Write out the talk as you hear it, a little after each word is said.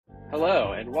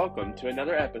Hello, and welcome to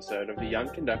another episode of the Young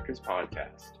Conductors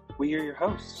Podcast. We are your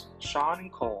hosts, Sean and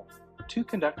Cole, two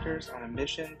conductors on a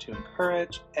mission to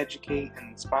encourage, educate, and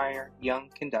inspire young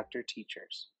conductor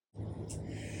teachers.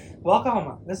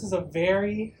 Welcome. This is a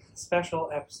very special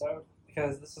episode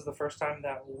because this is the first time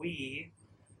that we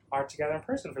are together in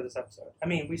person for this episode. I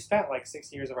mean, we spent like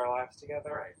 6 years of our lives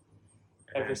together, Right.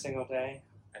 every single day,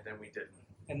 And then we didn't.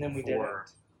 and then we For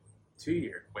didn't. 2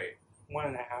 years. Wait,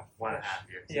 1.5. 1.5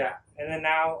 years. Yeah, and then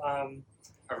now,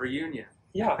 A reunion.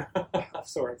 yeah, of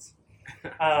sorts.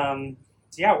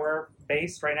 Yeah, we're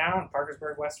based right now in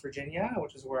Parkersburg, West Virginia,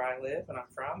 which is where I live and I'm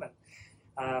from.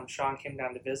 And Sean came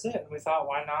down to visit, and we thought,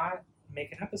 why not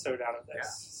make an episode out of this? Yeah.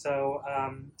 So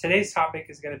today's topic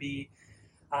is going to be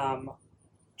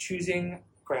choosing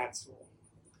grad school,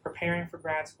 preparing for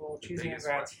grad school, The choosing a biggest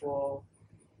grad question. school,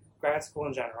 grad school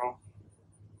in general,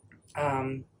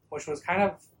 which was kind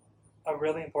of a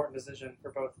really important decision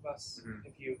for both of us, Mhm.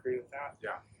 if you agree with that.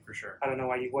 Yeah, for sure. I don't know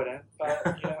why you wouldn't, but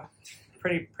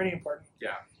pretty important.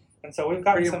 Yeah. And so we've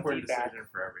gotten Pretty some important feedback. decision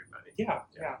for everybody.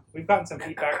 Yeah. We've gotten some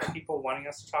feedback from people wanting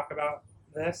us to talk about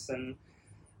this, and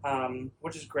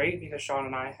which is great because Sean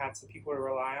and I had some people to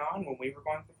rely on when we were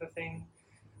going through the thing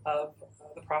of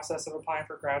the process of applying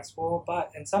for grad school.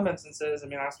 But in some instances, I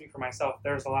mean, I'll speak for myself.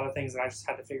 There's a lot of things that I just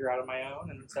had to figure out on my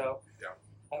own, and so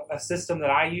a system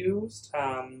that I used,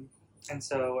 and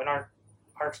our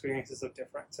experiences look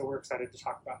different. So we're excited to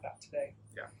talk about that today.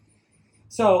 Yeah.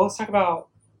 So let's talk about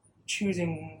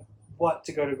choosing what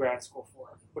to go to grad school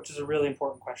for, which is a really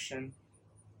important question.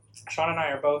 Sean and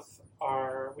I are both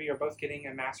getting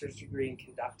a master's degree in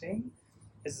conducting.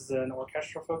 This is an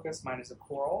orchestral focus. Mine is a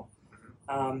choral.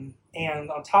 And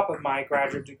on top of my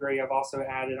graduate degree, I've also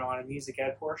added on a music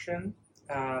ed portion.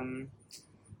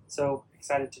 So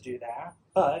excited to do that.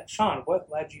 But Sean, what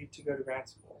led you to go to grad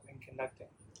school in conducting?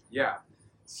 Yeah.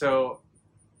 So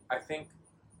I think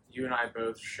you and I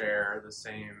both share the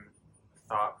same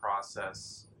thought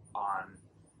process on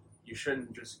you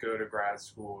shouldn't just go to grad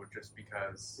school just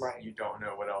because Right. you don't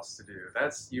know what else to do.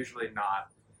 That's usually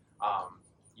not,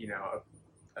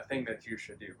 a thing that you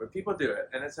should do. But people do it,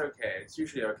 and it's okay. It's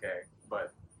usually okay,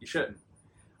 but you shouldn't.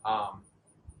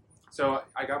 So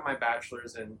I got my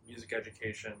bachelor's in music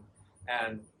education,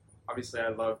 and obviously I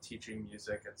love teaching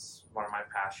music. It's one of my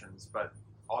passions, but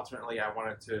ultimately I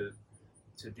wanted to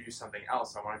do something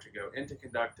else. I wanted to go into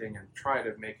conducting and try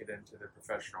to make it into the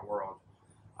professional world.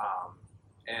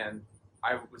 And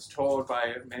I was told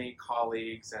by many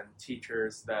colleagues and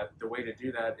teachers that the way to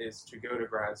do that is to go to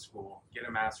grad school, get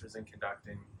a master's in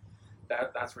conducting.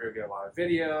 That's where you'll get a lot of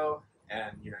video,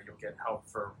 and you'll get help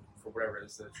for whatever it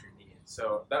is that you need.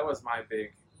 So that was my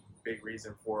big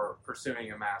reason for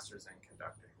pursuing a master's in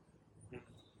conducting.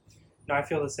 No, I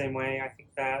feel the same way. I think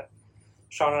that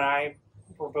Sean and I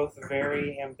were both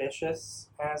very ambitious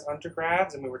as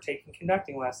undergrads, and we were taking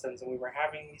conducting lessons, and we were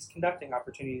having these conducting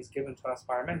opportunities given to us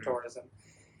by our mentors.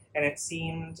 And it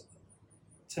seemed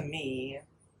to me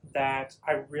that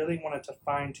I really wanted to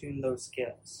fine-tune those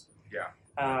skills. Yeah.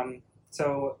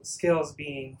 So skills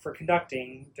being, for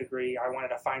conducting degree, I wanted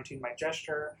to fine-tune my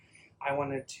gesture. I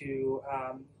wanted to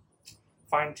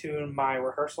fine-tune my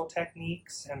rehearsal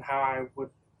techniques and how I would,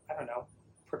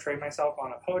 portray myself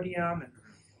on a podium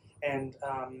and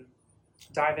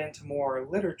dive into more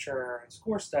literature and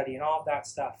score study and all of that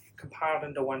stuff compiled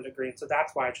into one degree. And so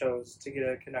that's why I chose to get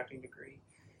a conducting degree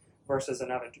versus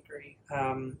another degree.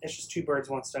 It's just two birds,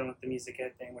 one stone with the music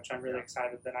ed thing, which I'm really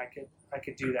excited that I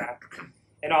could do that.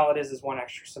 And all it is one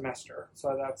extra semester.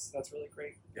 So that's really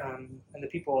great. And the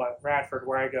people at Radford,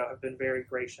 where I go, have been very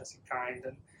gracious and kind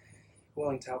and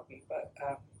willing to help me. But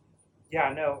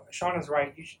Sean is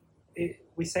right.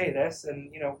 We say this,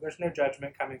 and there's no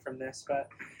judgment coming from this, but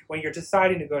when you're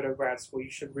deciding to go to grad school, you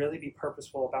should really be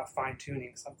purposeful about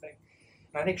fine-tuning something.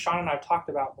 And I think Sean and I have talked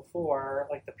about before,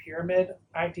 like the pyramid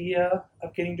idea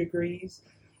of getting degrees.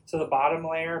 So the bottom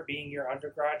layer being your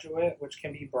undergraduate, which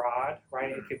can be broad,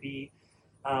 right? It could be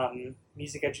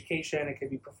music education, it could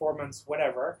be performance,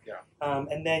 whatever. Yeah.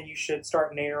 And then you should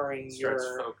start narrowing Starts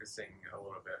focusing a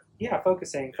little bit. Yeah,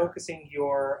 focusing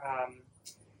your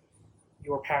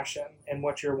passion and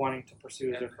what you're wanting to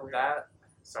pursue as a career.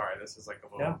 This is like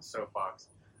a little soapbox.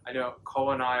 I know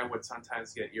Cole and I would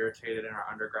sometimes get irritated in our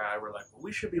undergrad. We're like, well,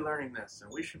 we should be learning this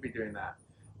and we should be doing that.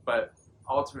 But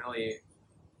ultimately,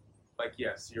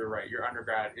 yes, you're right. Your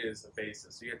undergrad is a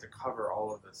basis. So you have to cover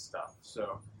all of this stuff.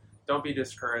 So don't be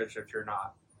discouraged if you're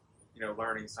not,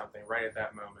 learning something right at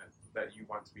that moment that you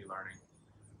want to be learning.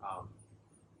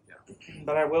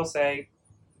 But I will say,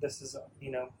 this is,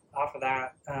 off of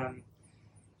that,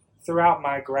 throughout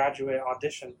my graduate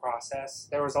audition process,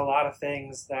 there was a lot of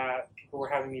things that people were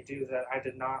having me do that I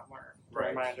did not learn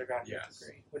during my undergraduate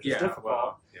degree, which is difficult.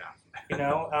 Well, And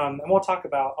I'll talk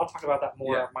about that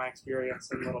more Yeah. of my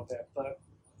experience in a little bit. But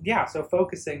yeah, so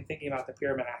thinking about the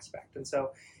pyramid aspect. And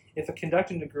so if a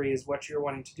conducting degree is what you're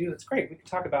wanting to do, that's great. We can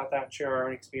talk about that and share our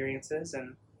own experiences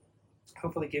and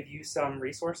hopefully give you some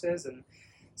resources and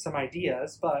some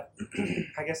ideas. But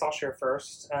I guess I'll share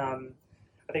first.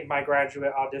 I think my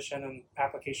graduate audition and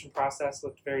application process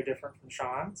looked very different from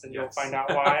Sean's, and you'll Yes. find out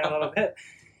why in a little bit.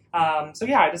 So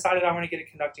yeah, I decided I want to get a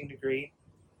conducting degree.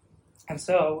 And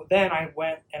so then I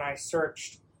went and I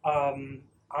searched in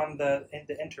the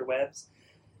interwebs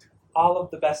all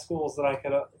of the best schools that I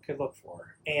could look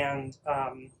for. And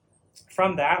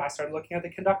from that, I started looking at the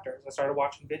conductors. I started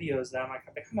watching videos of them. I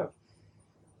kind of,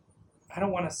 I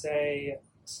don't want to say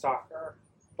stalker,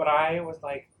 but I was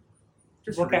like,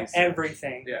 Just look research. at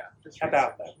everything Just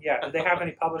about them. research. Yeah. Did they have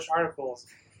any published articles?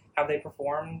 Have they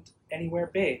performed anywhere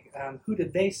big? Who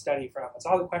did they study from? It's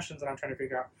all the questions that I'm trying to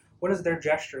figure out. What does their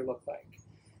gesture look like?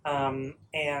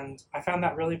 And I found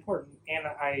that really important. And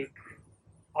I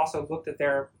also looked at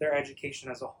their education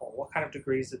as a whole. What kind of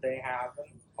degrees did they have?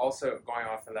 And Also, going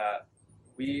off of that,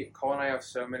 Cole and I have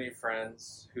so many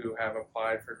friends who have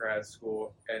applied for grad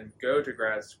school and go to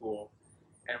grad school,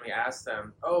 and we ask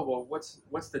them, "Oh, well,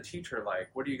 what's the teacher like?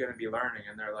 What are you going to be learning?"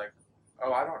 And they're like,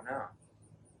 "Oh, I don't know."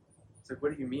 It's like,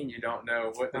 what do you mean you don't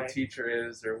know what the Right. teacher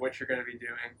is or what you're going to be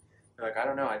doing? They're like, "I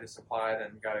don't know. I just applied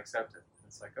and got accepted."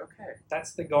 It's like, okay,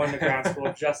 that's the going to grad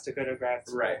school just to go to grad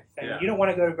school. Right, And yeah. you don't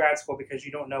want to go to grad school because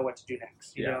you don't know what to do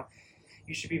next. You Yeah. know,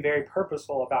 you should be very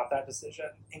purposeful about that decision.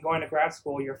 In going to grad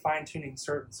school, you're fine tuning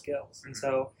certain skills. And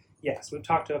so, yes, we've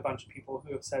talked to a bunch of people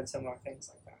who have said similar things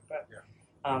like that. But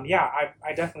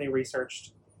I definitely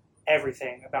researched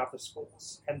everything about the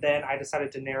schools, and then I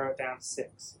decided to narrow it down to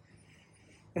 6.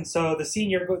 And so the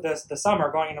summer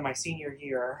going into my senior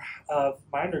year of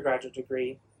my undergraduate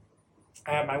degree,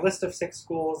 I had my list of 6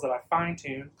 schools that I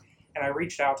fine-tuned, and I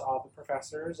reached out to all the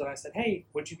professors, and I said, hey,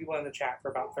 would you be willing to chat for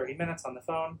about 30 minutes on the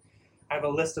phone? I have a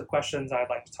list of questions I'd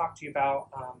like to talk to you about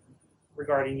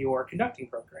regarding your conducting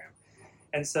program.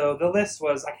 And so the list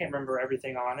was, I can't remember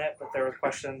everything on it, but there were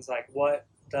questions like,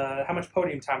 how much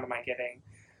podium time am I getting?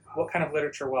 What kind of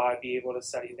literature will I be able to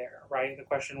study there, right? The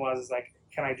question was, like,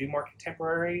 can I do more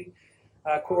contemporary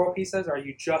choral pieces? Or are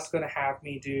you just going to have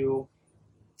me do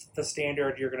the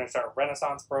standard, you're going to start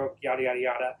Renaissance, Baroque, yada, yada,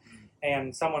 yada.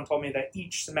 And someone told me that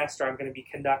each semester I'm going to be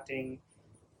conducting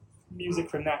music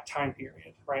from that time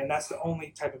period, right? And that's the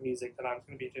only type of music that I'm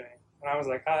going to be doing. And I was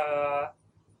like,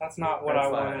 that's not what I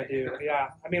want to do. Yeah.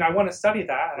 I mean, I want to study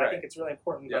that, and I think it's really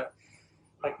important, but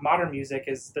like modern music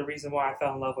is the reason why I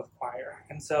fell in love with choir.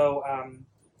 And so,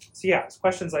 it's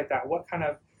questions like that. What kind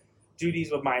of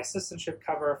duties would my assistantship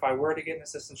cover if I were to get an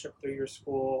assistantship through your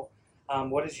school?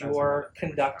 What is your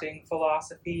conducting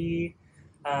philosophy?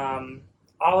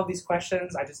 All of these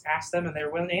questions, I just asked them and they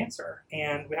were willing to answer.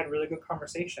 And we had really good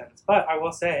conversations. But I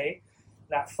will say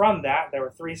that from that, there were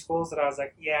 3 schools that I was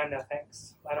like, yeah, no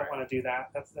thanks. I don't want to do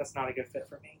that. That's not a good fit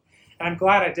for me. And I'm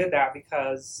glad I did that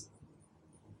because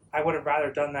I would have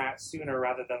rather done that sooner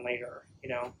rather than later, you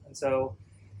know? And so,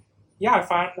 yeah, I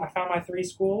found my 3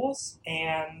 schools,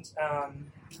 and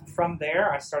from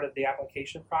there I started the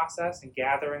application process and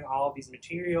gathering all of these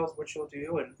materials, which you'll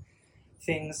do, and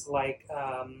things like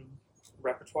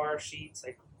repertoire sheets,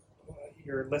 like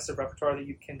your list of repertoire that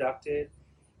you've conducted.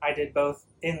 I did both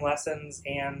in lessons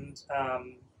and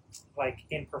like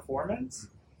in performance.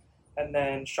 And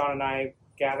then Sean and I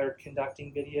gathered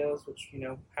conducting videos, which, you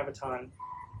know, have a ton.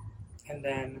 And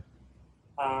then,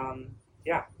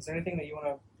 is there anything that you want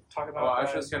to talk about? Well, I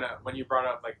was just gonna, when you brought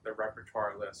up like the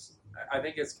repertoire list, I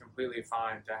think it's completely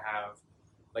fine to have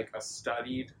like a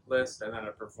studied list and then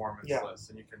a performance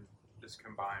list, and you can just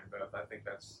combine both. I think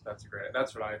that's great.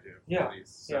 That's what I do. Yeah. At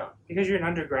least, so. Yeah, because you're an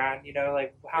undergrad, you know,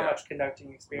 like how much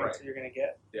conducting experience Right. you're going to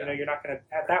get. Yeah. You know, you're not going to,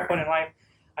 at that point in life,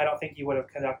 I don't think you would have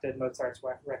conducted Mozart's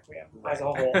Requiem as a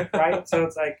whole, right? So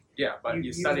it's like, yeah, but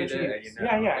you studied it and you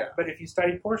know. Yeah. But if you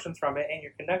studied portions from it and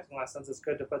you're conducting lessons, it's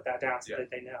good to put that down so that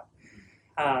they know.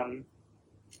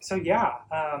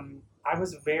 I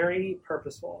was very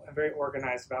purposeful and very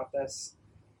organized about this,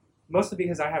 mostly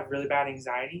because I have really bad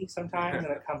anxiety sometimes,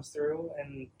 and it comes through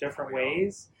in different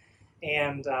ways.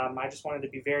 And I just wanted to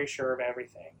be very sure of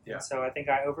everything. Yeah. And so I think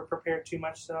I over-prepared too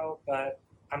much so, but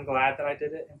I'm glad that I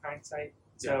did it in hindsight.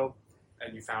 So,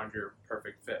 and you found your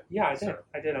perfect fit. yeah, I did. So.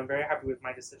 I did. I'm very happy with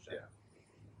my decision.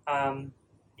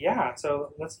 Yeah.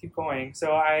 So let's keep going.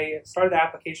 So I started the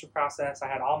application process. I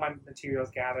had all my materials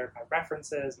gathered, my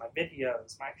references, my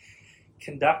videos, my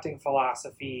conducting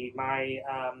philosophy, my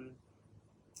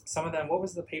some of them. What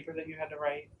was the paper that you had to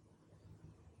write?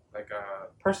 Like a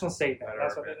Personal statement. letter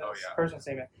That's of what it it. is. Oh, yeah. Personal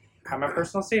statement. I have my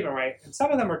personal statement right, and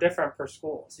some of them are different per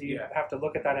school, so you Yeah. have to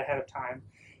look at that ahead of time.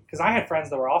 Because I had friends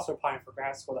that were also applying for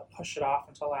grad school that pushed it off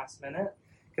until last minute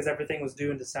because everything was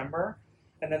due in December,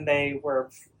 and then they were,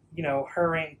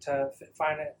 hurrying to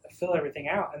fill everything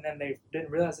out, and then they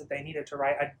didn't realize that they needed to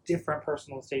write a different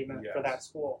personal statement for Yes. that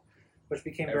school, which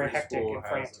became every very hectic school and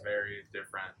has frantic. a very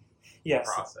different Yes,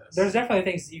 process. there's definitely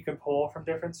things that you can pull from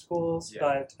different schools, Yeah.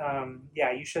 but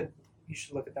you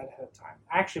should look at that ahead of time.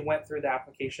 I actually went through the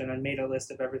application and made a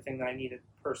list of everything that I needed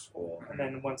per school, and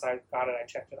then once I got it, I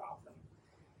checked it off. And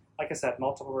like I said,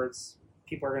 multiple words,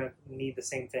 people are going to need the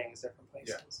same things different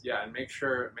places. Yeah, and make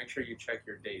sure you check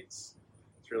your dates.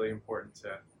 It's really important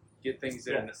to get things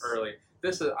in Yes. early.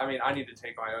 I need to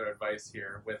take my own advice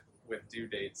here with due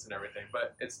dates and everything,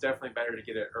 but it's definitely better to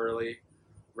get it early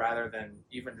rather than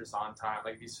even just on time.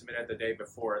 Like if you submit it the day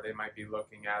before, they might be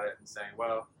looking at it and saying,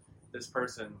 well, this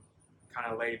person kind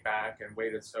of laid back and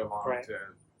waited so long Right.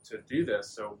 to do this,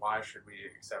 so why should we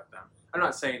accept them? I'm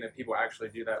not saying that people actually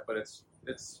do that, but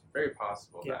it's very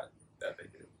possible Yeah. that they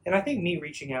do. And I think me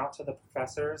reaching out to the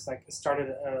professors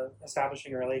started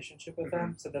establishing a relationship with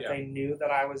them, so that Yeah. they knew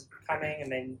that I was coming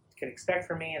and they could expect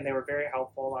from me, and they were very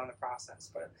helpful along the process.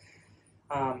 But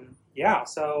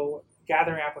so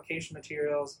gathering application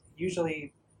materials,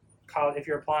 usually if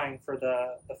you're applying for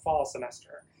the fall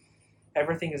semester,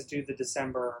 everything is due the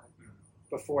December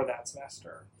before that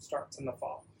semester starts in the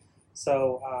fall.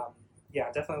 So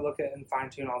definitely look at and fine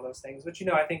tune all those things. But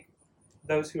I think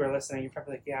those who are listening, you're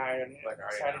probably like, yeah, I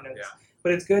already know this.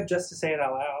 But it's good just to say it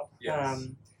out loud, Yes.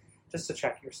 just to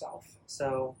check yourself.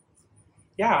 So,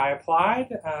 I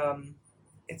applied.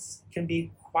 It can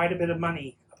be quite a bit of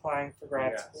money applying for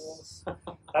grad Yes. schools.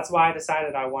 That's why I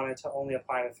decided I wanted to only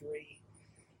apply to 3.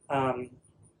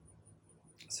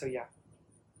 Is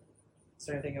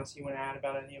there anything else you want to add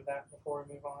about any of that before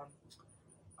we move on?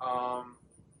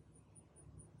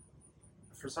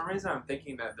 For some reason, I'm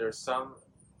thinking that there's some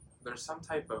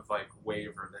type of like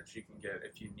waiver that you can get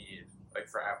if you need, like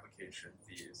for application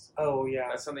fees. Oh, yeah.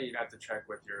 That's something you'd have to check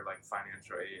with your like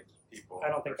financial aid people. I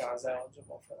don't think or I was something.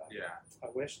 eligible for that. Yeah, I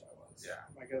wish I was. Yeah.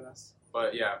 My goodness.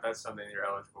 but yeah, if that's something you're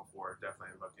eligible for,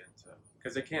 definitely look into,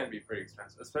 because it can be pretty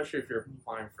expensive, especially if you're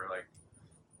applying for like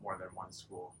more than one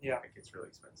school. Yeah. It gets really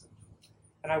expensive.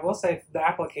 And I will say the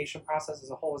application process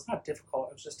as a whole was not difficult.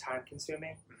 It was just time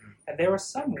consuming. Mhm. And there was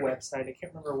some website, I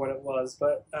can't remember what it was,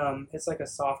 but it's like a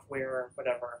software or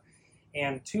whatever.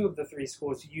 And 2 of the 3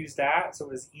 schools used that, so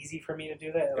it was easy for me to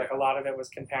do that. Like a lot of it was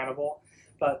compatible.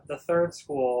 But the 3rd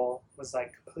school was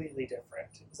like completely different.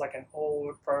 It was like an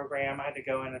old program. I had to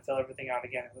go in and fill everything out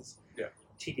again. It was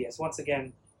tedious. Once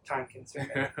again, time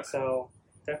consuming. So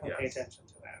definitely pay attention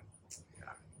to that.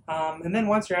 And then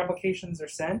once your applications are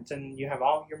sent and you have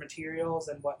all your materials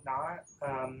and whatnot,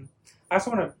 I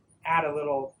also want to add a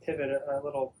little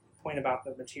point about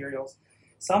the materials.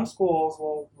 Some schools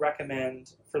will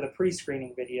recommend for the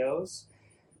pre-screening videos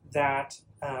that,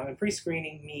 and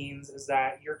pre-screening means is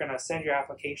that you're going to send your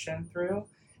application through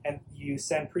and you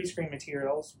send pre-screen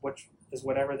materials, which is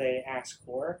whatever they ask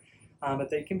for, but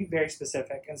they can be very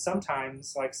specific. And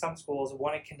sometimes, like some schools,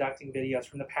 wanted conducting videos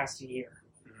from the past year.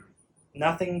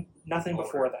 Nothing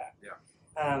before that.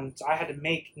 So I had to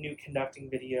make new conducting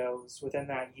videos within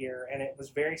that year, and it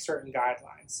was very certain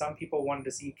guidelines. Some people wanted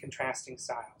to see contrasting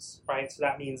styles, right? So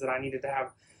that means that I needed to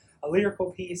have a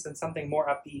lyrical piece and something more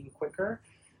upbeat and quicker.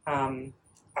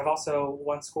 I've also,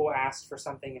 one school asked for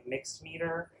something in mixed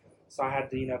meter, so I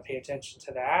had to, pay attention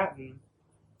to that. And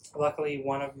luckily,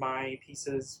 one of my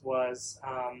pieces was,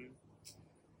 I'm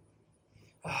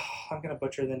going to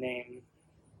butcher the name,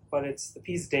 but it's the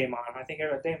piece Daemon. I think I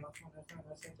wrote Daemon.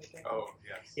 Oh,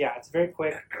 yes. Yeah, it's very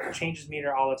quick. It changes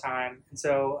meter all the time. And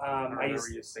so I I remember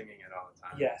used... you singing it all the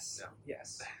time. Yes,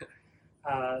 yes.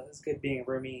 It's good being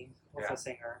Rumi with a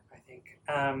singer, I think.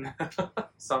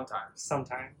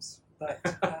 Sometimes. But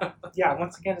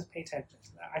once again, just pay attention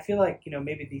to that. I feel like,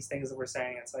 maybe these things that we're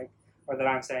saying, it's like, or that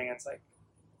I'm saying, it's like,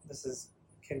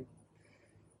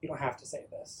 you don't have to say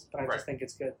this, but I just think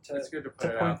it's good to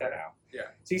point that out. Yeah.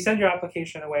 So you send your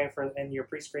application away and your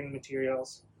pre-screening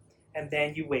materials, and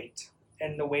then you wait.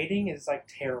 And the waiting is like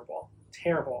terrible.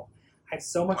 I had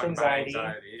so much anxiety.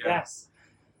 Yes.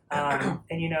 And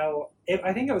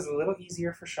I think it was a little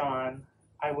easier for Sean,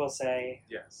 I will say.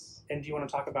 Yes. And do you want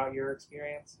to talk about your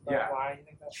experience? About why you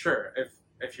think that's sure.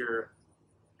 If you're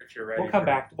ready. We'll come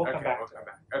back. We'll come back.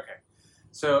 Okay.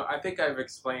 So I think I've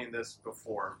explained this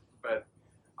before, but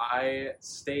I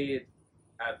stayed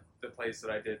at the place that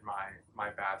I did my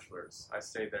bachelor's. I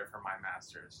stayed there for my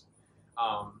master's.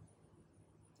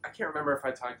 I can't remember if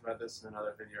I talked about this in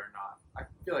another video or not. I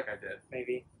feel like I did,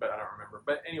 Maybe. but I don't remember.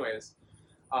 But anyways,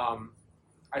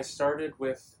 I started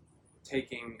with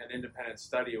taking an independent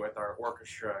study with our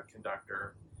orchestra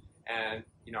conductor, and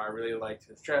I really liked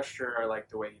his gesture. I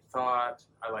liked the way he thought.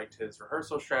 I liked his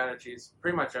rehearsal strategies.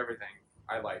 Pretty much everything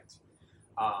I liked.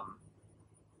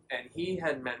 And he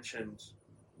had mentioned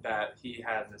that he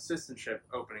had an assistantship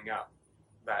opening up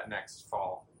that next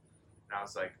fall, and I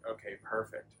was like, okay,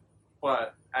 perfect.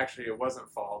 But actually, it wasn't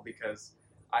fall because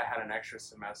I had an extra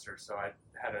semester, so I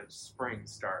had a spring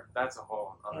start. That's a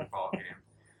whole other ball game.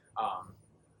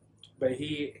 But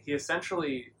he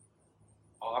essentially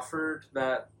offered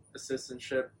that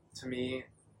assistantship to me,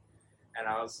 and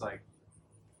I was like,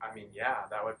 I mean, yeah,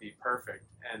 that would be perfect.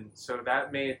 And so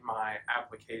that made my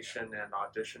application and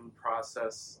audition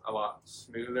process a lot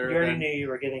smoother. You already knew you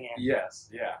were getting in. Yes,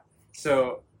 yeah.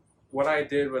 So what I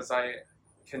did was I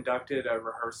conducted a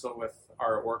rehearsal with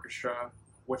our orchestra,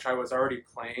 which I was already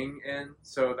playing in,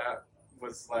 so that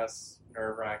was less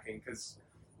nerve-wracking, because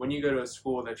when you go to a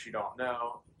school that you don't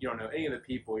know any of the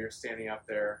people, you're standing up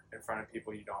there in front of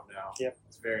people you don't know. Yep.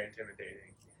 It's very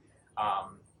intimidating.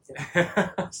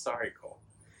 Sorry, Cole.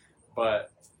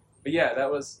 But yeah, that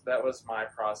was my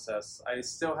process. I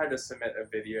still had to submit a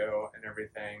video and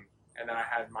everything, and then I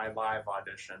had my live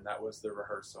audition. That was the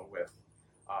rehearsal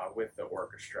with the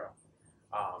orchestra.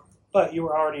 But you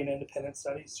were already an independent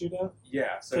studies student,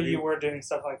 Yeah, so you were doing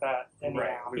stuff like that anyhow.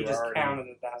 Right, we He were just already- counted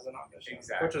it as an audition,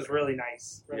 Exactly. which was really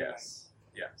nice. Really nice.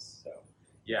 Yes. So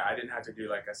Yeah, I didn't have to do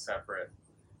like a separate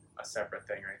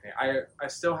thing or anything. I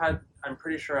still had. I'm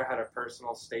pretty sure I had a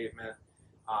personal statement.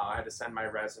 I had to send my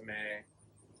resume.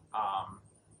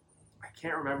 I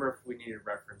can't remember if we needed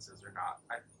references or not.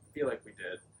 I feel like we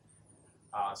did.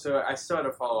 So I still had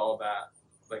to follow all that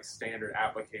like standard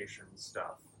application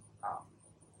stuff.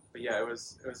 But yeah, it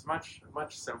was much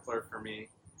simpler for me.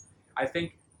 I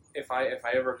think if I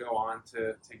ever go on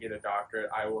to get a doctorate,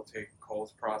 I will take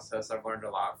Cole's process. I've learned a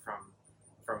lot from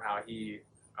how he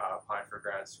applied for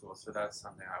grad school, so that's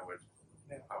something I would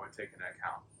take into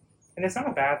account. And it's not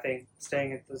a bad thing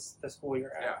staying at the school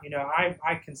you're at. Yeah.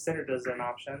 I considered it as an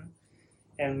option,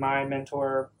 and my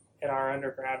mentor at our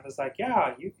undergrad was like,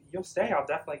 "Yeah, you'll stay. I'll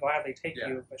definitely gladly take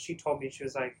you." But she told me, she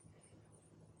was like,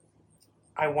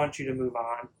 "I want you to move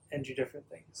on and do different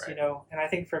things." Right. And I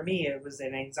think for me it was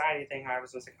an anxiety thing. I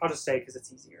was just like, "I'll just stay because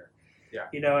it's easier." Yeah.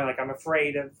 And like I'm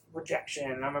afraid of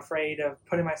rejection. I'm afraid of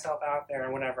putting myself out there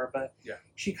and whatever. But yeah.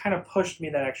 She kind of pushed me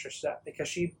that extra step, because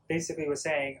she basically was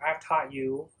saying, "I've taught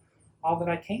you all that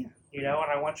I can, and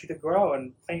I want you to grow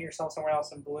and plant yourself somewhere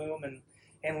else and bloom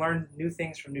and learn new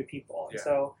things from new people." And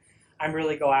so I'm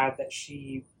really glad that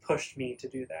she pushed me to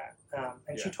do that.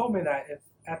 And she told me that if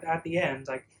at the end,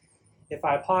 like, if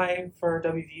I apply for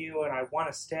WVU and I want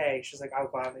to stay, she's like, "I'll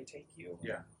gladly take you.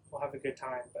 Yeah. We'll have a good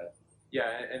time." But yeah,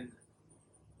 and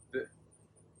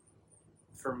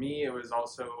for me, it was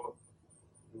also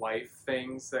life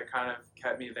things that kind of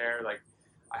kept me there. Like,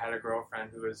 I had a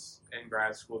girlfriend who was in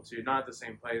grad school too, not at the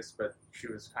same place, but she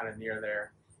was kind of near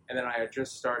there. And then I had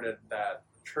just started that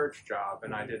church job,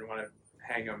 and I didn't want to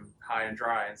hang them high and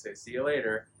dry and say, "See you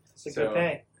later." it's a good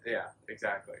pay. Yeah,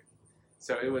 exactly.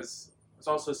 So it was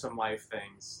also some life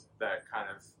things that kind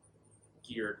of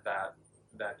geared that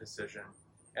decision.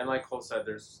 And like Cole said,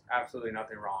 there's absolutely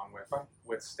nothing wrong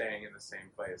with staying in the same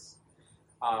place.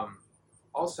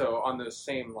 Also, on those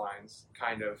same lines,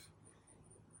 kind of,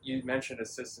 you mentioned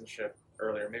assistantship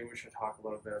earlier. Maybe we should talk a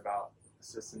little bit about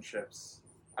assistantships.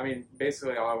 I mean,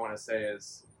 basically all I want to say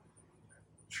is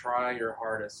try your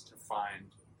hardest to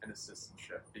find an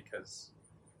assistantship, because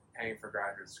paying for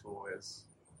graduate school is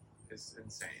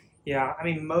insane. Yeah, I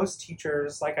mean, most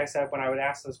teachers, like I said, when I would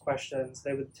ask those questions,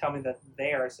 they would tell me that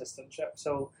they are assistantship.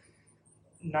 So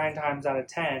 9 times out of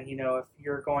 10, if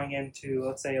you're going into,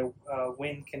 let's say, a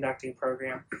wind conducting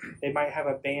program, they might have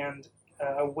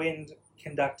a wind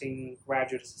conducting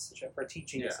graduate assistantship or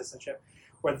teaching assistantship,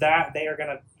 where they are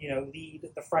going to, lead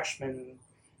the freshman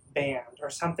band or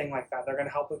something like that. They're going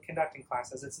to help with conducting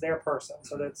classes. It's their person.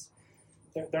 So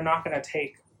they're not going to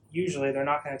take, usually they're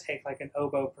not going to take like an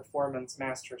oboe performance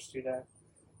master student,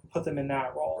 put them in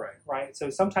that role, right? So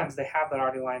sometimes they have that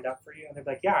already lined up for you, and they're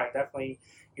like, "Yeah, I definitely,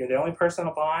 you're the only person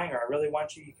applying, or I really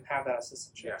want you, you can have that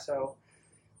assistantship." Yeah. So,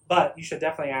 but you should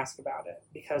definitely ask about it,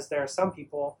 because there are some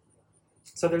people,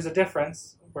 so there's a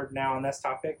difference, we're now on this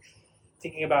topic,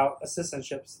 thinking about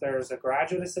assistantships. There's a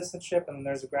graduate assistantship, and then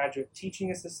there's a graduate teaching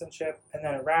assistantship, and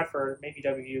then at Radford, maybe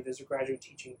WVU, there's a graduate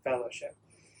teaching fellowship.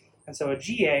 And so a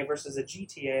GA versus a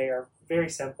GTA are very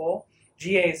simple.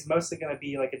 GA is mostly going to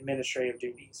be like administrative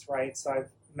duties, right? So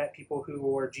I've met people who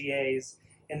were GAs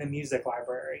in the music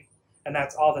library, and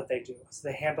that's all that they do. So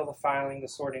they handle the filing, the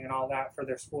sorting, and all that for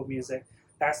their school of music.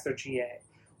 That's their GA.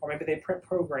 Or maybe they print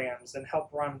programs and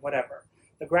help run whatever.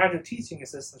 The graduate teaching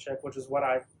assistantship, which is what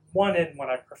I wanted and what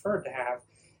I preferred to have,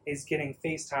 is getting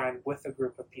face time with a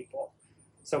group of people.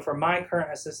 So for my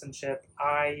current assistantship,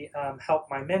 I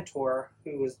help my mentor,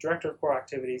 who is director of choral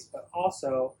activities, but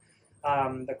also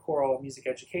the choral music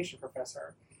education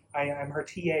professor. I'm her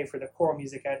TA for the choral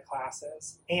music ed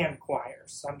classes and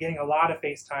choirs. So I'm getting a lot of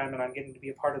face time, and I'm getting to be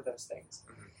a part of those things.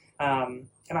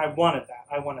 And I wanted that.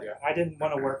 I didn't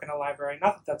want to work in a library.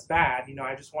 Not that that's bad.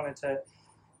 I just wanted to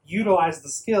utilize the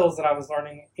skills that I was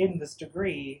learning in this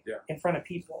degree in front of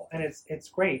people. And it's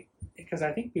great because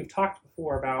I think we've talked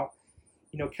before about,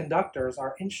 conductors,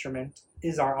 our instrument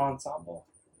is our ensemble,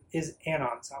 is an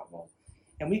ensemble.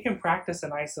 And we can practice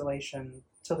in isolation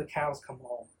till the cows come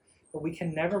home. But we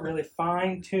can never really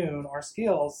fine-tune our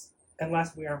skills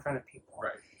unless we are in front of people.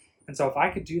 Right. And so if I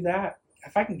could do that,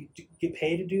 if I can get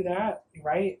paid to do that,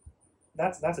 right,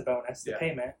 that's a bonus, the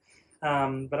payment.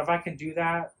 But if I can do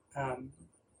that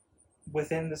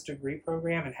within this degree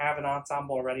program and have an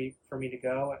ensemble ready for me to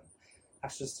go, and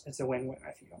it's a win-win,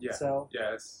 I feel. Yeah. So,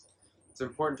 it's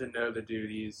important to know the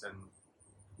duties and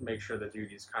make sure the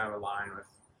duties kind of align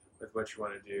with what you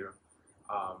want to do.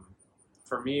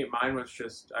 For me, mine was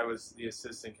just, I was the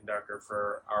assistant conductor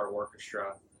for our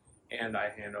orchestra, and I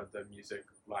handled the music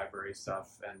library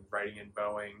stuff and writing in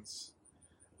bowings.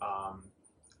 I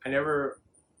never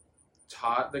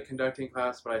taught the conducting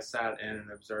class, but I sat in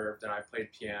and observed, and I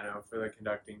played piano for the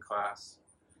conducting class.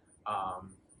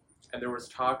 And there was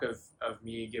talk of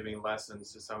me giving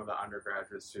lessons to some of the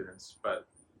undergraduate students, but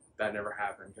that never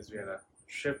happened because we had a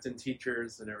shift in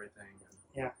teachers and everything.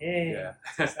 Yeah.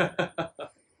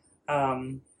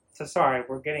 So sorry,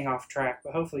 we're getting off track,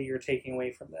 but hopefully you're taking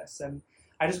away from this. And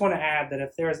I just want to add that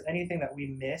if there's anything that we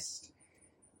missed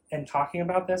in talking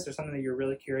about this or something that you're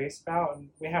really curious about, and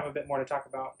we have a bit more to talk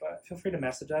about, but feel free to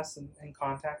message us and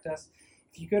contact us.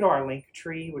 If you go to our link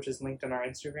tree, which is linked in our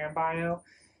Instagram bio,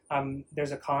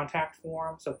 there's a contact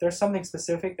form. So if there's something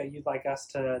specific that you'd like us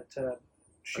to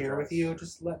share with you,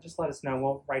 just let us know.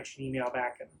 We'll write you an email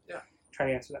back and try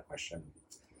to answer that question.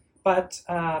 But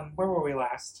where were we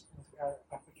last with our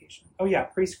application? Oh yeah,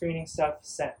 pre-screening stuff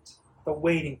sent. The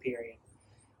waiting period,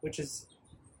 which is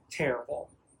terrible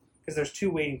because there's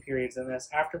 2 waiting periods in this: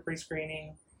 after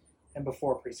pre-screening and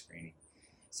before pre-screening.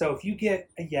 So if you get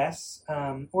a yes,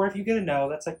 or if you get a no,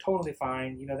 that's like totally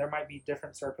fine. There might be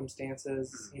different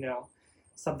circumstances.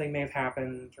 Something may have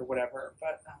happened or whatever.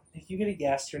 But if you get a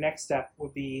yes, your next step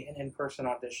would be an in-person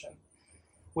audition,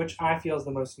 which I feel is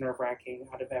the most nerve-wracking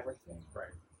out of everything.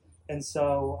 Right. And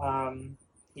so,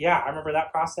 I remember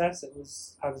that process.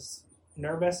 I was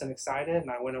nervous and excited, and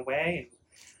I went away and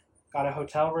got a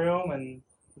hotel room and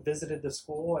visited the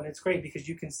school. And it's great because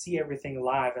you can see everything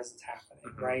live as it's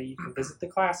happening, right? You can visit the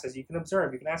classes, you can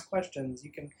observe, you can ask questions,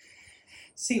 you can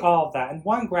see all of that. And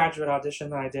one graduate audition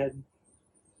that I did,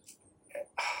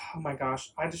 oh my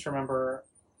gosh, I just remember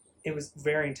it was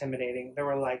very intimidating. There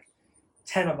were like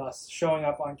 10 of us showing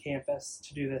up on campus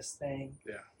to do this thing.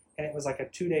 Yeah. And it was like a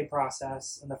 2-day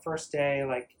process. And the first day,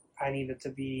 like, I needed to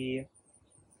be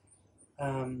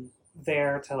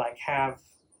there to like have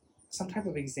some type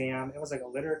of exam. It was like a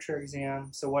literature exam.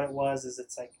 So what it was is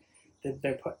it's like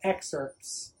they put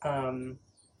excerpts in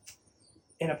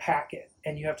a packet,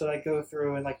 and you have to like go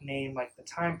through and like name like the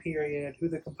time period, who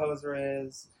the composer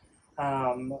is,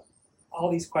 all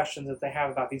these questions that they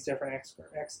have about these different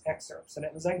excerpts. And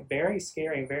it was like very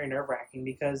scary and very nerve-wracking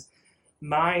because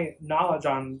my knowledge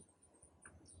on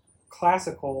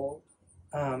classical,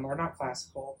 or not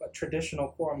classical, but traditional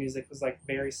choral music was like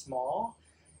very small.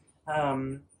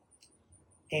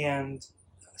 And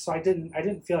so I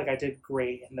didn't feel like I did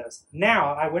great in those.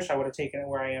 Now, I wish I would have taken it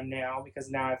where I am now, because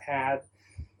now I've had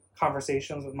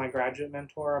conversations with my graduate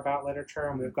mentor about literature,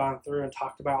 and we've gone through and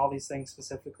talked about all these things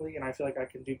specifically, and I feel like I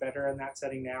can do better in that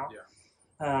setting now.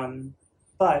 Yeah.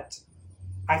 But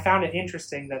I found it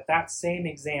interesting that same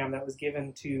exam that was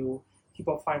given to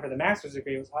people applying for the master's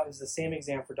degree was the same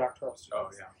exam for doctoral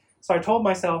students. Oh, yeah. So I told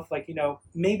myself, like,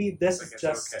 maybe this like is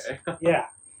just, okay. yeah.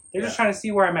 They're just trying to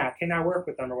see where I'm at. Can I work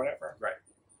with them or whatever? Right.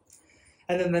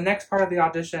 And then the next part of the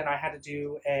audition, I had to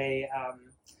do a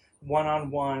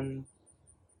one-on-one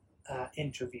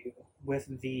interview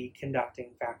with the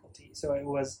conducting faculty. So it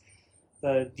was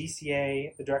the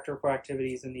DCA, the director of choral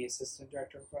activities, and the assistant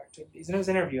director of choral activities. And it was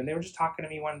an interview, and they were just talking to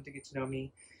me, wanted to get to know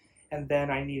me. And then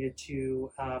I needed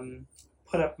to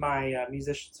put up my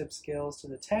musicianship skills to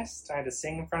the test. I had to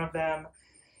sing in front of them.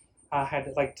 I had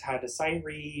to sight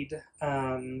read.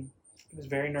 It was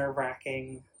very nerve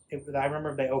wracking. I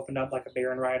remember they opened up like a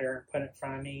Baron Rider and put it in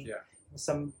front of me. Yeah.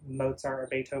 Some Mozart or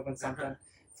Beethoven something.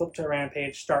 Flip to a random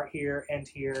page, start here, end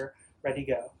here, ready,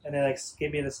 go. And they like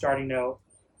gave me the starting note,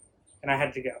 and I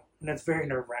had to go. And it's very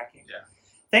nerve wracking. Yeah.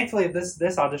 Thankfully,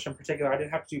 this audition in particular, I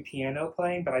didn't have to do piano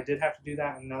playing, but I did have to do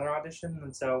that in another audition,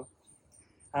 and so,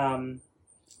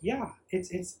 yeah,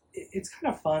 it's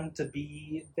kind of fun to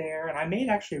be there. And I made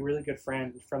actually a really good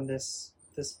friend from this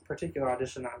particular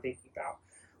audition I'm thinking about.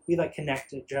 We like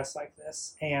connected just like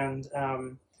this, and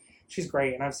she's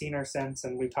great. And I've seen her since,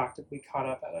 and we caught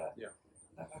up at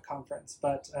a conference.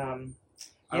 But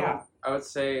yeah, I would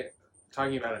say,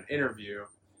 talking about an interview,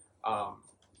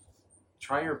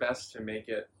 try your best to make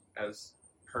it as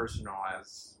personal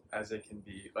as it can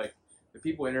be. Like, the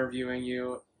people interviewing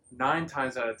you, 9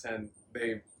 times out of 10,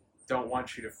 they don't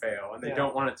want you to fail, and they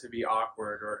don't want it to be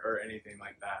awkward or anything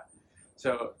like that.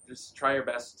 So just try your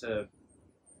best to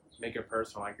make it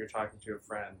personal, like you're talking to a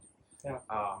friend. Yeah.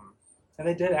 And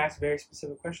they did ask very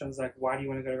specific questions, like, why do you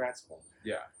want to go to grad school?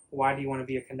 Yeah. Why do you want to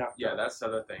be a conductor? Yeah, that's the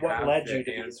other thing. What Have led the you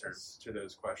to do answers to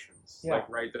those questions. Yeah. Like,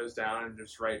 write those down and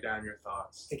just write down your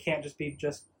thoughts. It can't just be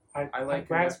I like grad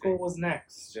conducting. school was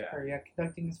next. Yeah. Or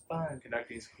conducting is fun.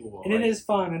 Conducting's cool. And it is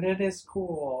fun and it is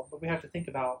cool, but we have to think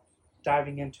about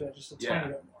diving into it just a tiny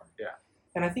bit more. Yeah.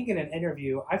 And I think in an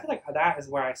interview, I feel like that is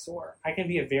where I soar. I can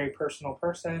be a very personal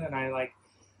person, and I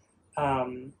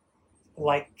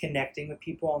like connecting with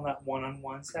people in that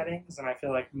one-on-one settings, and I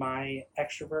feel like my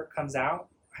extrovert comes out.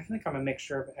 I feel like I'm a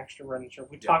mixture of extrovert and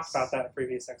introvert. We talked about that in a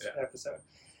previous episode.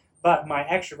 But my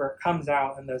extrovert comes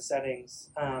out in those settings.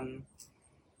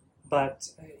 But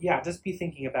yeah, just be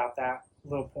thinking about that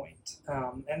little point.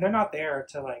 And they're not there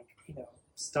to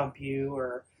stump you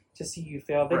or to see you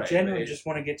fail. They genuinely just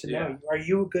want to get to know you. Are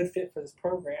you a good fit for this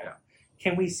program? Yeah.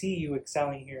 Can we see you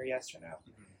excelling here? Yes or no?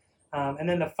 Mm-hmm. And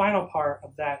then the final part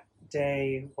of that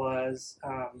day was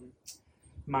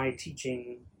my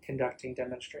conducting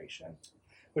demonstration,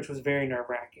 which was very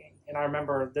nerve-wracking. And I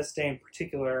remember this day in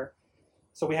particular,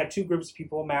 so we had 2 groups of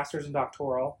people, master's and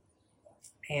doctoral,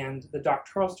 and the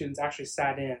doctoral students actually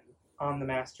sat in on the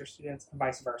master students and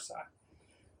vice versa.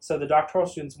 So the doctoral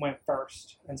students went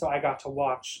first, and so I got to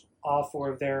watch all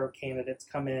 4 of their candidates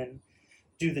come in,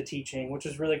 do the teaching, which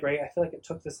was really great. I feel like it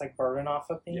took this burden off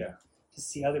of me to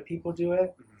see other people do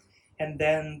it. Mm-hmm. And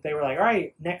then they were like, all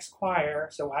right, next choir.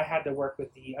 So I had to work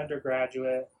with the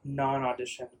undergraduate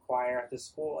non-audition choir at the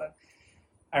school. And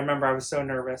I remember I was so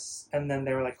nervous. And then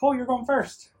they were like, oh, you're going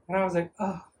first. And I was like,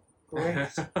 oh, great.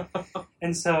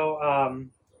 And so,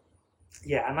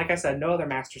 and like I said, no other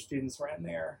master students were in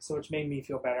there, so which made me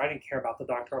feel better. I didn't care about the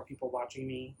doctoral people watching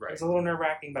me. Right. It was a little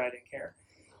nerve-wracking, but I didn't care.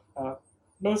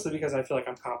 Mostly because I feel like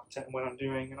I'm competent in what I'm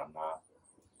doing, and I'm not,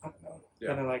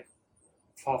 gonna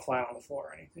fall flat on the floor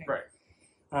or anything.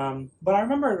 Right. But I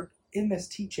remember in this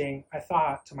teaching, I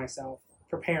thought to myself,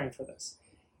 preparing for this,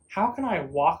 how can I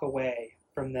walk away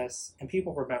from this and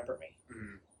people remember me?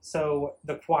 Mm-hmm. So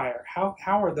the choir, how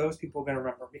are those people going to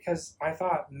remember? Because I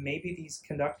thought maybe these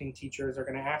conducting teachers are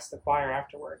going to ask the choir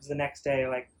afterwards the next day,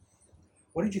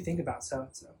 what did you think about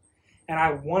so-and-so? And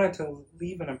I wanted to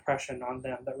leave an impression on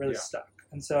them that really stuck.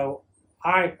 And so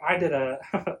I did a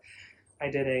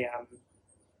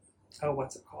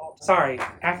what's it called? Sorry,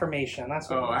 affirmation. That's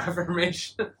what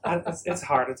affirmation. It's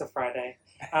hard. It's a Friday.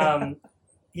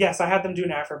 Yes, I had them do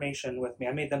an affirmation with me.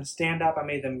 I made them stand up. I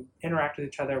made them interact with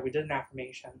each other. We did an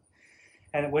affirmation,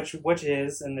 and which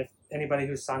is, and if anybody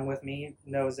who's sung with me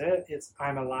knows it, it's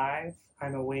I'm alive,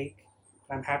 I'm awake,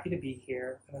 I'm happy to be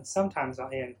here. And then sometimes I'll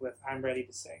end with I'm ready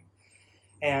to sing.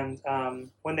 And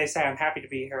when they say I'm happy to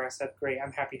be here, I said, great,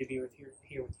 I'm happy to be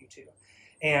here with you too.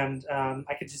 And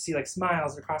I could just see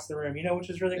smiles across the room, which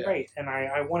is really great. And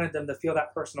I wanted them to feel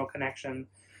that personal connection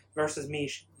versus me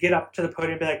get up to the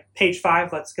podium and be like, page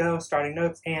 5, let's go, starting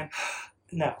notes. And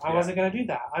no, I wasn't going to do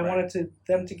that. I wanted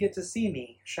them to get to see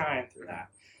me shine through that.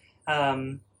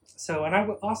 And I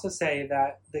would also say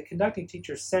that the conducting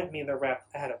teacher sent me the rep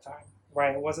ahead of time,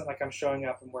 right? It wasn't like I'm showing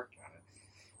up and working on it.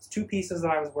 It's 2 pieces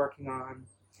that I was working on,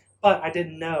 but I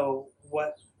didn't know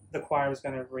what the choir was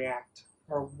going to react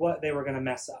or what they were going to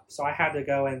mess up. So I had to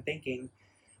go in thinking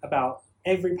about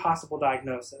every possible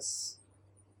diagnosis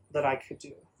that I could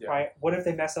do, right? What if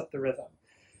they mess up the rhythm?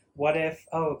 What if,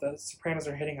 the sopranos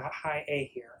are hitting a high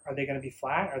A here? Are they going to be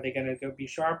flat? Are they going to go be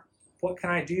sharp? What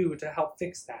can I do to help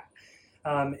fix that?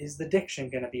 Is the diction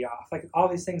going to be off? All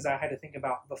these things I had to think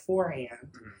about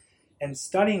beforehand. Mm-hmm. And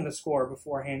studying the score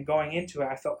beforehand, going into it,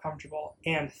 I felt comfortable.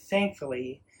 And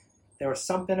thankfully, there was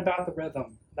something about the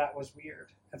rhythm that was weird.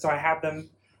 And so I had them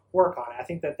work on it. I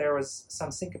think that there was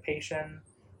some syncopation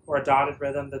or a dotted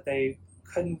rhythm that they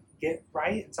couldn't get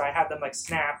right, and so I had them like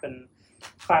snap and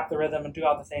clap the rhythm and do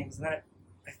all the things, and then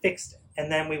I fixed it,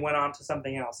 and then we went on to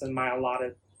something else in my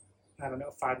allotted, I don't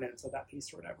know, 5 minutes of that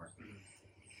piece or whatever. Mm-hmm.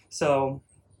 So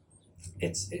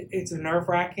it's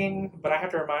nerve-wracking, but I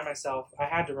had to remind myself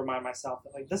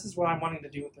that like this is what I'm wanting to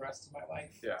do with the rest of my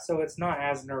life. Yeah. So it's not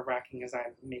as nerve-wracking as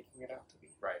I'm making it out to be.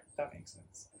 Right. If that makes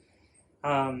sense.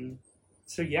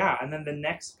 So yeah, and then the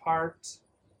next part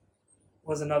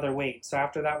was another wait. So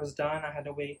after that was done, I had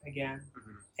to wait again,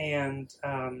 and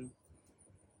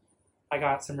I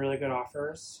got some really good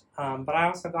offers, but I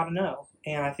also got a no,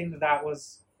 and I think that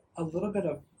was a little bit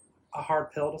of a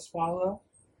hard pill to swallow.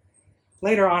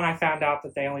 Later on, I found out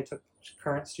that they only took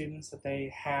current students that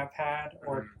they have had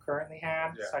or currently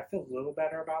had, so I feel a little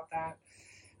better about that.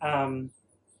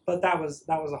 But that was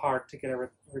hard to get a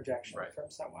rejection from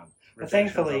someone. But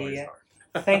thankfully,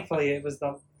 it was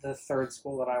the third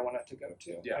school that I wanted to go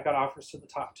to. Yeah. I got offers to the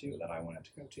top two that I wanted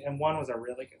to go to, and one was a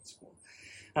really good school.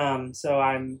 So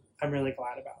I'm really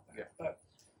glad about that. Yeah. But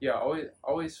yeah,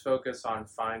 always focus on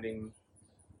finding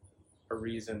a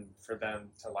reason for them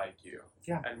to like you.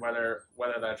 Yeah. And whether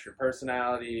that's your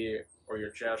personality or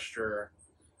your gesture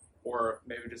or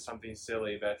maybe just something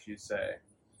silly that you say.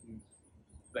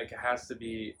 Like, it has to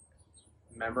be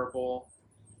memorable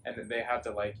and they have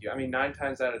to like you. I mean, 9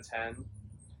 times out of 10,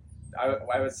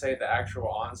 I would say the actual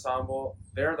ensemble,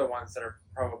 they're the ones that are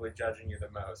probably judging you the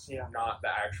most, not the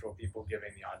actual people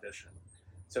giving the audition.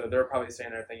 So they're probably saying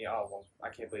they're thinking, oh, well, I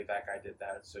can't believe that guy did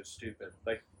that. It's so stupid.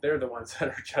 Like, they're the ones that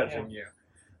are judging you.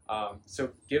 So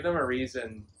give them a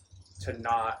reason to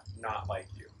not like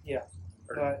you. Yeah.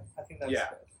 I think that's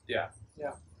good. Yeah.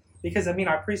 Yeah. Because, I mean,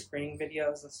 our pre-screening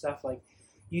videos and stuff, like,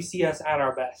 you see us at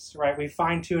our best, right? We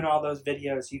fine-tune all those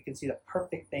videos. You can see the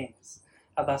perfect things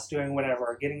of us doing whatever,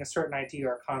 or getting a certain idea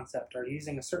or concept, or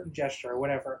using a certain gesture or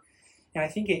whatever. And I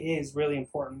think it is really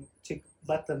important to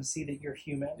let them see that you're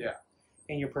human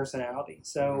in your personality.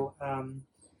 So,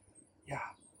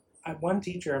 one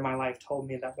teacher in my life told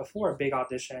me that before a big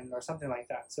audition or something like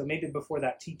that, so maybe before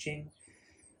that teaching,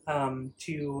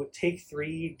 to take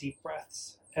 3 deep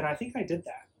breaths. And I think I did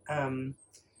that.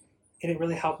 And it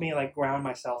really helped me like ground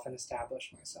myself and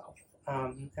establish myself.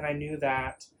 And I knew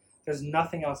that there's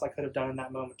nothing else I could have done in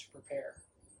that moment to prepare.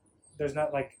 There's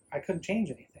not like, I couldn't change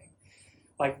anything.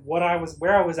 Like where I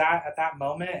was at that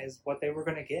moment is what they were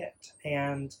going to get.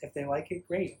 And if they like it,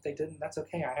 great. If they didn't, that's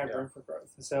okay. I have room for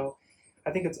growth. And so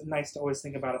I think it's nice to always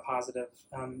think about a positive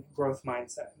growth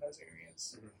mindset in those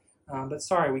areas. But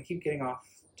sorry, we keep getting off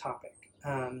topic.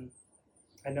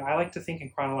 I know I like to think in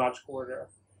chronological order.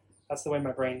 That's the way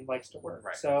my brain likes to work.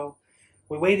 Right. So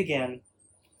we wait again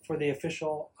for the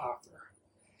official offer.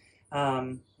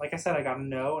 Like I said, I got a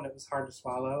no, and it was hard to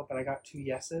swallow, but I got 2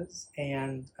 yeses,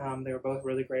 and they were both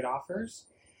really great offers.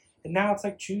 And now it's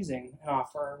like choosing an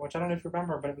offer, which I don't know if you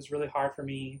remember, but it was really hard for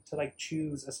me to like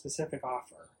choose a specific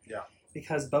offer. Yeah.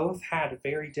 Because both had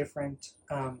very different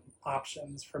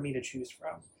options for me to choose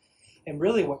from. And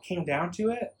really what came down to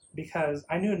it, because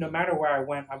I knew no matter where I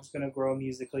went, I was going to grow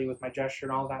musically with my gesture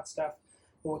and all that stuff.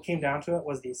 But what came down to it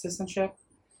was the assistantship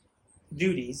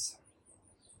duties,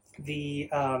 the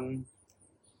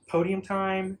podium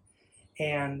time,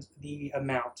 and the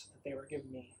amount that they were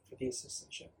giving me for the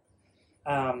assistantship.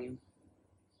 And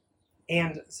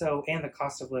the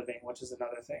cost of living, which is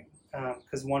another thing,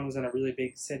 because one was in a really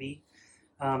big city,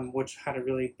 which had a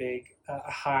really big,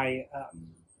 high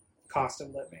cost of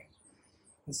living.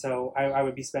 And so I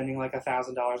would be spending like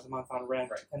 $1,000 a month on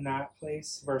rent in that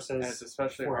place versus. And it's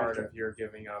especially hard if you're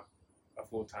giving up a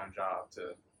full-time job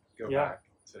to go back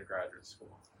to graduate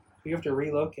school. You have to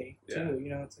relocate too. You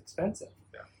know, it's expensive.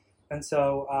 Yeah. And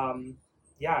so,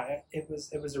 it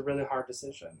was a really hard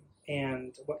decision.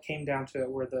 And what came down to it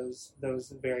were those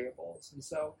variables. And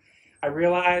so I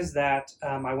realized that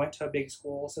I went to a big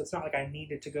school, so it's not like I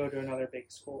needed to go to another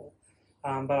big school.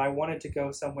 But I wanted to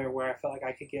go somewhere where I felt like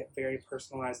I could get very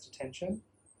personalized attention.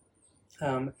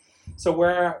 So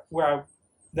where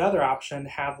the other option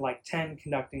had like 10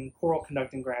 choral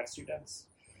conducting grad students.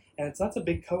 And that's a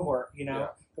big cohort, you know. Yeah.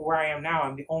 But where I am now,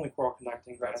 I'm the only choral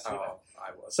conducting grad student. How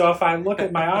I was. So if I look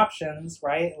at my options,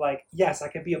 right, like, yes, I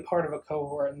could be a part of a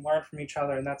cohort and learn from each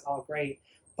other, and that's all great.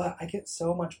 But I get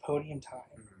so much podium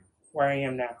time where I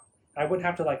am now. I wouldn't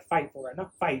have to, like, fight for it.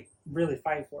 Not really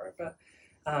fight for it, but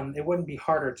it wouldn't be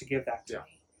harder to give that to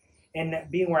me. And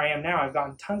being where I am now, I've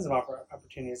gotten tons of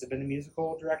opportunities. I've been the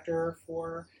musical director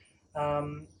for a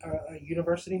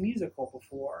university musical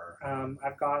before.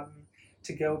 I've gotten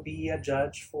to go be a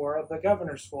judge for the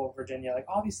Governor's School of Virginia. Like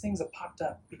all these things have popped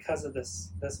up because of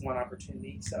this one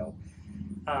opportunity. So,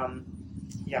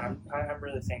 yeah, I'm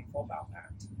really thankful about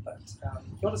that. But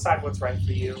you'll decide what's right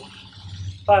for you.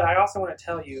 But I also want to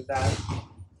tell you that.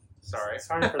 Sorry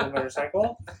for the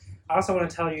motorcycle. I also want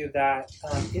to tell you that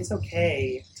it's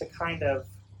okay to kind of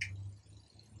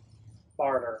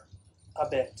barter a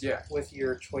bit with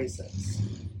your choices.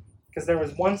 Because there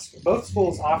was both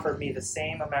schools offered me the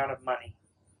same amount of money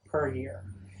per year.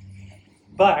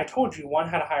 But I told you one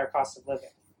had a higher cost of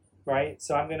living, right?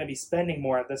 So I'm going to be spending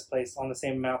more at this place on the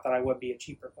same amount that I would be at a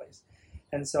cheaper place.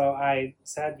 And so I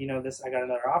said, I got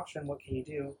another option. What can you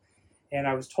do? And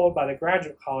I was told by the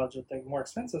graduate college at the more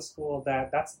expensive school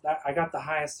that I got the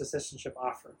highest assistantship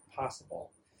offer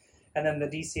possible. And then the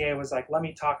DCA was like, let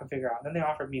me talk and figure out. And then they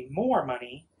offered me more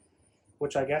money,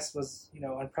 which I guess was,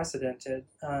 unprecedented.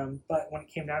 But when it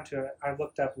came down to it, I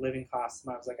looked up living costs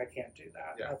and I was like, I can't do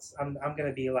that. Yeah. I'm going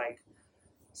to be like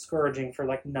scourging for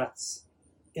like nuts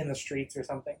in the streets or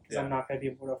something because I'm not going to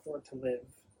be able to afford to live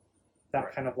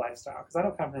that kind of lifestyle. Because I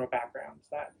don't come from a background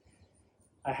that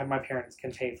I have my parents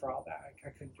can pay for all that. I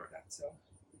couldn't do that. So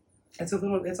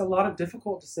it's a lot of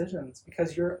difficult decisions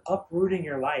because you're uprooting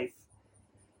your life.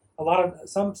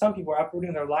 Some people are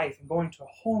uprooting their life and going to a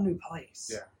whole new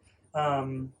place.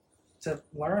 To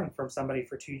learn from somebody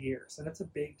for 2 years, and it's a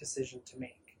big decision to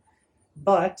make.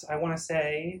 But I want to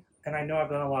say, and I know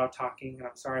I've done a lot of talking, and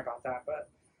I'm sorry about that, but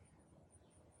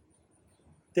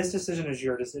this decision is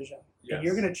your decision, and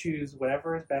you're going to choose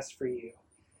whatever is best for you.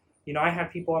 I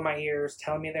had people in my ears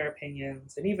telling me their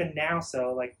opinions, and even now,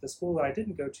 so like the school that I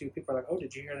didn't go to, people are like, "Oh,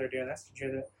 did you hear they're doing this? Did you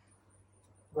hear that?"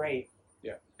 Great.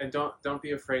 Yeah, and don't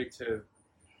be afraid to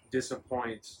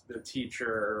disappoint the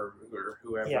teacher or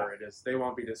whoever it is. They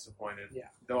won't be disappointed. Yeah,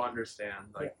 they'll understand.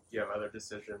 You have other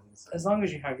decisions. As long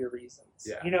as you have your reasons.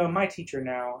 Yeah. My teacher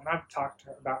now, and I've talked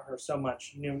about her so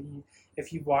much.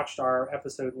 If you've watched our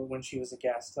episode when she was a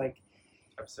guest, like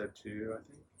episode 2, I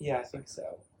think. Yeah, I think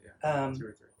so. Yeah, 2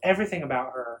 or 3. Everything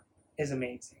about her is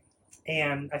amazing.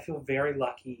 And I feel very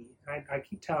lucky. I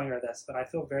keep telling her this, but I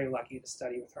feel very lucky to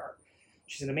study with her.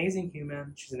 She's an amazing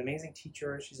human. She's an amazing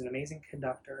teacher. She's an amazing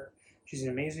conductor. She's an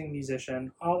amazing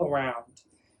musician all around.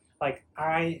 Like,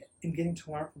 I am getting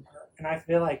to learn from her. And I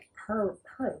feel like her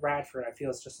at Radford, I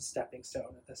feel, is just a stepping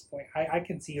stone at this point. I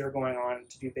can see her going on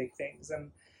to do big things.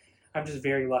 And I'm just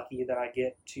very lucky that I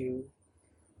get to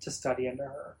study under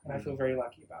her. And I feel very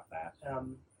lucky about that.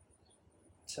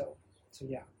 So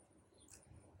yeah.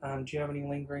 Do you have any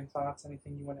lingering thoughts?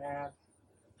 Anything you want to add?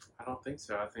 I don't think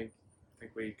so. I think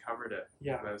we covered it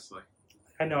mostly.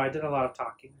 I know I did a lot of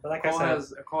talking, but like I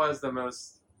said, Cole has the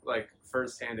most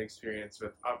first-hand experience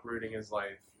with uprooting his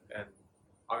life, and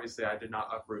obviously I did not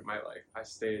uproot my life. I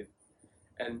stayed,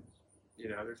 and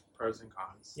there's pros and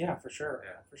cons. Yeah, for sure.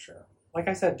 Yeah, for sure. Like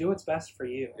I said, do what's best for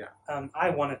you. Yeah. I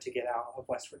wanted to get out of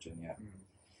West Virginia. Mm-hmm.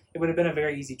 It would have been a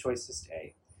very easy choice to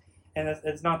stay, and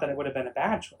it's not that it would have been a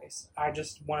bad choice. I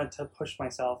just wanted to push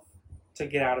myself to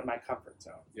get out of my comfort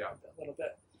zone a little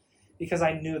bit. Because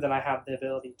I knew that I have the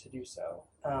ability to do so.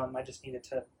 I just needed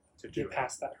to get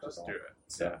past that hurdle. Just do it.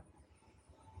 So,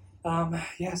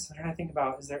 yes, I'm trying to think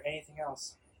about, is there anything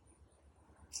else?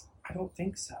 I don't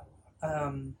think so.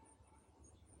 Yeah.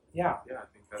 Yeah, I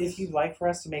think that's... If you'd like for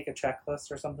us to make a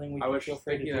checklist or something, we can feel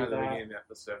free to do that. At the beginning of the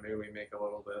episode, maybe we make a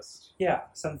little list. Yeah,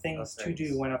 some things to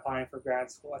do when applying for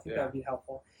grad school. I think that would be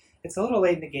helpful. It's a little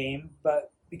late in the game,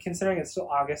 but considering it's still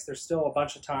August, there's still a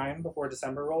bunch of time before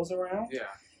December rolls around. Yeah.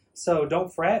 So don't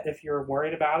fret if you're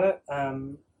worried about it.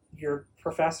 Your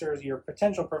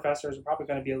potential professors are probably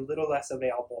going to be a little less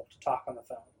available to talk on the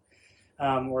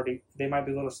phone. Or they might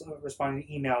be a little slow responding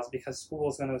to emails because school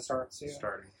is going to start soon.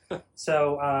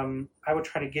 So I would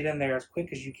try to get in there as quick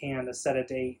as you can to set a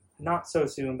date. Not so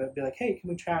soon, but be like, hey, can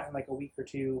we chat in like a week or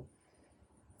two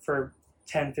for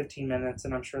 10, 15 minutes?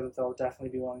 And I'm sure that they'll definitely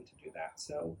be willing to do that.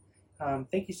 So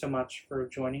thank you so much for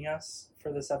joining us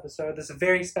for this episode. This is a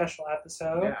very special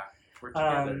episode. Yeah, we're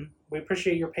together. We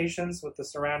appreciate your patience with the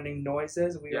surrounding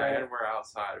noises. And we're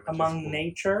outside. Among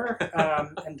nature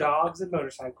and dogs and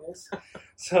motorcycles.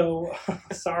 So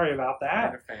sorry about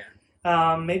that. I'm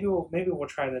a fan. Maybe we'll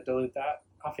try to dilute that.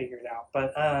 I'll figure it out.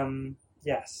 But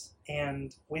yes,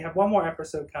 and we have one more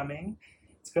episode coming.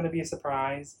 It's going to be a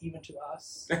surprise, even to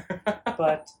us.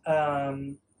 But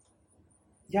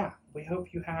yeah, we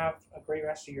hope you have a great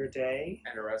rest of your day.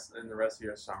 And the rest of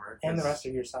your summer. And the rest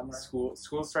of your summer.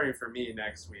 School's starting for me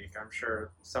next week. I'm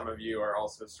sure some of you are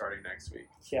also starting next week.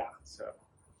 Yeah. So.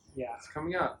 Yeah. It's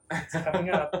coming up.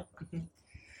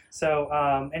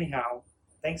 So, anyhow,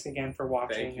 thanks again for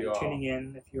watching and tuning all.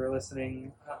 in if you are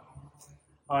listening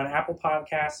on Apple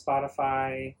Podcasts,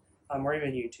 Spotify, or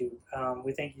even YouTube.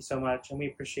 We thank you so much, and we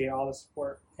appreciate all the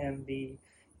support and the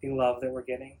love that we're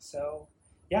getting. So,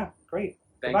 yeah, great.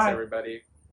 Thanks, Goodbye. everybody.